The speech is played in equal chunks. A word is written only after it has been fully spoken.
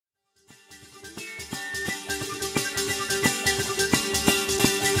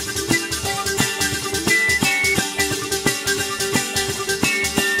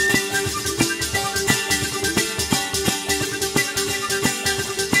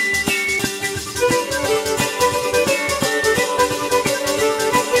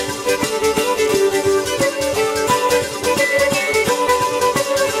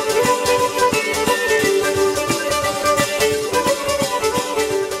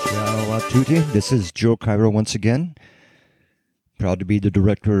tutti. This is Joe Cairo once again. Proud to be the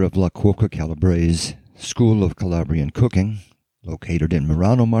director of La Cuoca Calabrese School of Calabrian Cooking, located in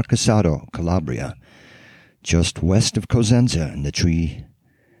Murano Marchesato, Calabria, just west of Cosenza in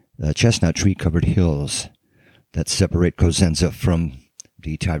the chestnut tree-covered hills that separate Cosenza from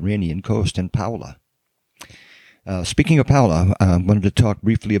the Tyrrhenian coast and Paola. Speaking of Paola, I wanted to talk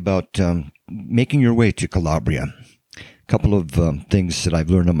briefly about making your way to Calabria. Couple of things that I've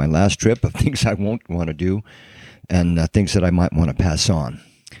learned on my last trip, of things I won't want to do, and things that I might want to pass on.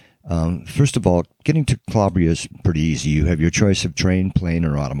 First of all, getting to Calabria is pretty easy. You have your choice of train, plane,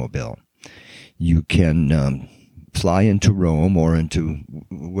 or automobile. You can fly into Rome or into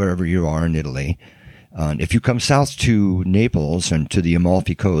wherever you are in Italy. If you come south to Naples and to the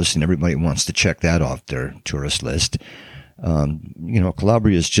Amalfi Coast, and everybody wants to check that off their tourist list,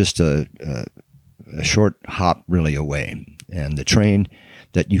 Calabria is just a short hop really away. And the train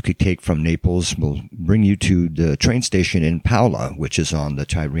that you could take from Naples will bring you to the train station in Paola, which is on the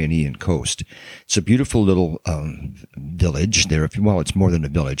Tyrrhenian coast. It's a beautiful little village there. It's more than a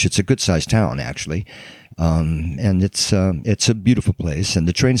village. It's a good-sized town, actually. And it's a beautiful place. And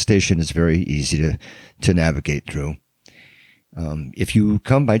the train station is very easy to navigate through. If you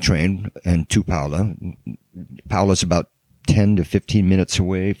come by train and to Paola's about 10 to 15 minutes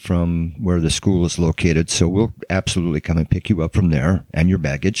away from where the school is located, so we'll absolutely come and pick you up from there and your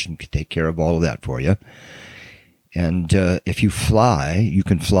baggage and take care of all of that for you. And if you fly, you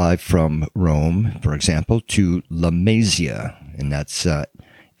can fly from Rome, for example, to La Masia, and that's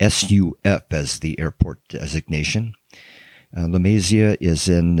SUF as the airport designation. La Masia is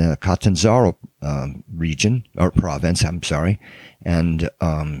in Catanzaro region, or province, and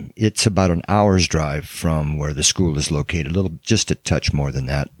it's about an hour's drive from where the school is located, just a touch more than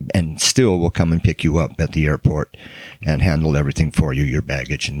that, and still will come and pick you up at the airport and handle everything for you, your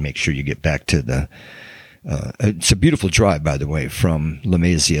baggage, and make sure you get back to the... it's a beautiful drive, by the way, from La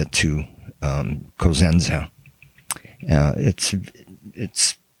Masia to Cosenza.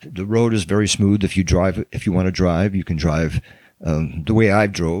 The road is very smooth. If you want to drive, you can drive. The way I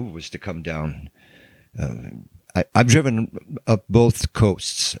drove was to come down. I've driven up both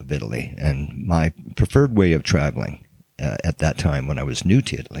coasts of Italy, and my preferred way of traveling at that time when I was new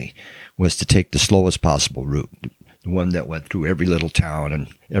to Italy was to take the slowest possible route, the one that went through every little town and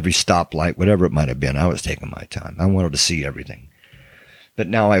every stoplight, whatever it might have been. I was taking my time. I wanted to see everything. But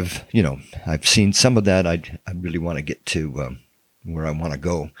now I've seen some of that. I really want to get to where I want to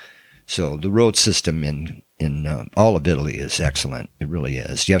go. So the road system in all of Italy is excellent. It really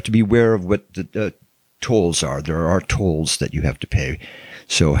is. You have to be aware of what the tolls are. There are tolls that you have to pay.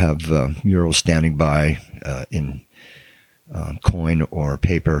 So have euros standing by in coin or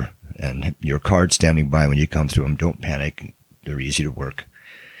paper, and your card standing by when you come through them. Don't panic. They're easy to work.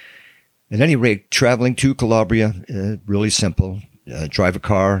 At any rate, traveling to Calabria, really simple. Drive a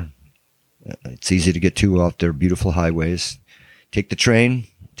car. It's easy to get to off their beautiful highways. Take the train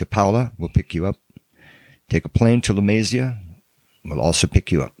to Paola, we'll pick you up. Take a plane to La Masia, we'll also pick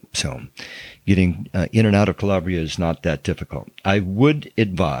you up. So getting in and out of Calabria is not that difficult. I would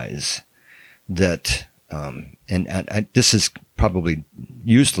advise that, and this is probably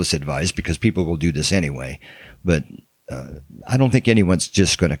useless advice because people will do this anyway, but I don't think anyone's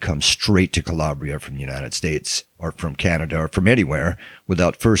just going to come straight to Calabria from the United States or from Canada or from anywhere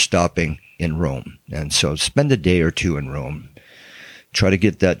without first stopping in Rome. And so spend a day or two in Rome. Try to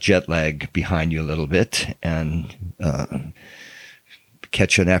get that jet lag behind you a little bit and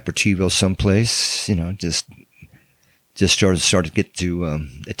catch an aperitivo someplace. Just start to get to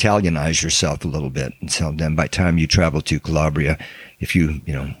Italianize yourself a little bit. And so then by the time you travel to Calabria, if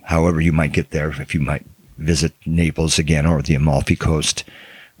however you might get there, if you might visit Naples again or the Amalfi Coast,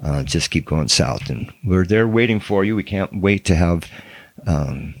 just keep going south. And we're there waiting for you. We can't wait to have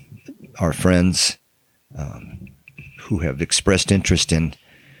our friends who have expressed interest in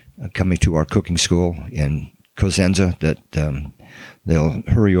coming to our cooking school in Cosenza, that they'll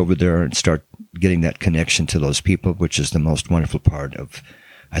hurry over there and start getting that connection to those people, which is the most wonderful part of,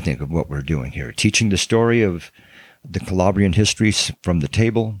 I think, of what we're doing here. Teaching the story of the Calabrian history from the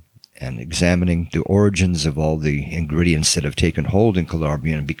table and examining the origins of all the ingredients that have taken hold in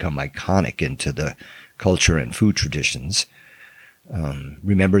Calabria and become iconic into the culture and food traditions.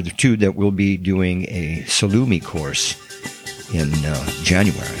 Remember, too, that we'll be doing a salumi course in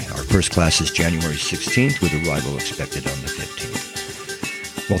January. Our first class is January 16th, with arrival expected on the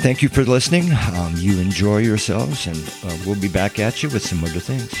 15th. Well, thank you for listening. You enjoy yourselves, and we'll be back at you with some other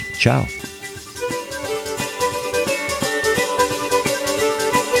things. Ciao.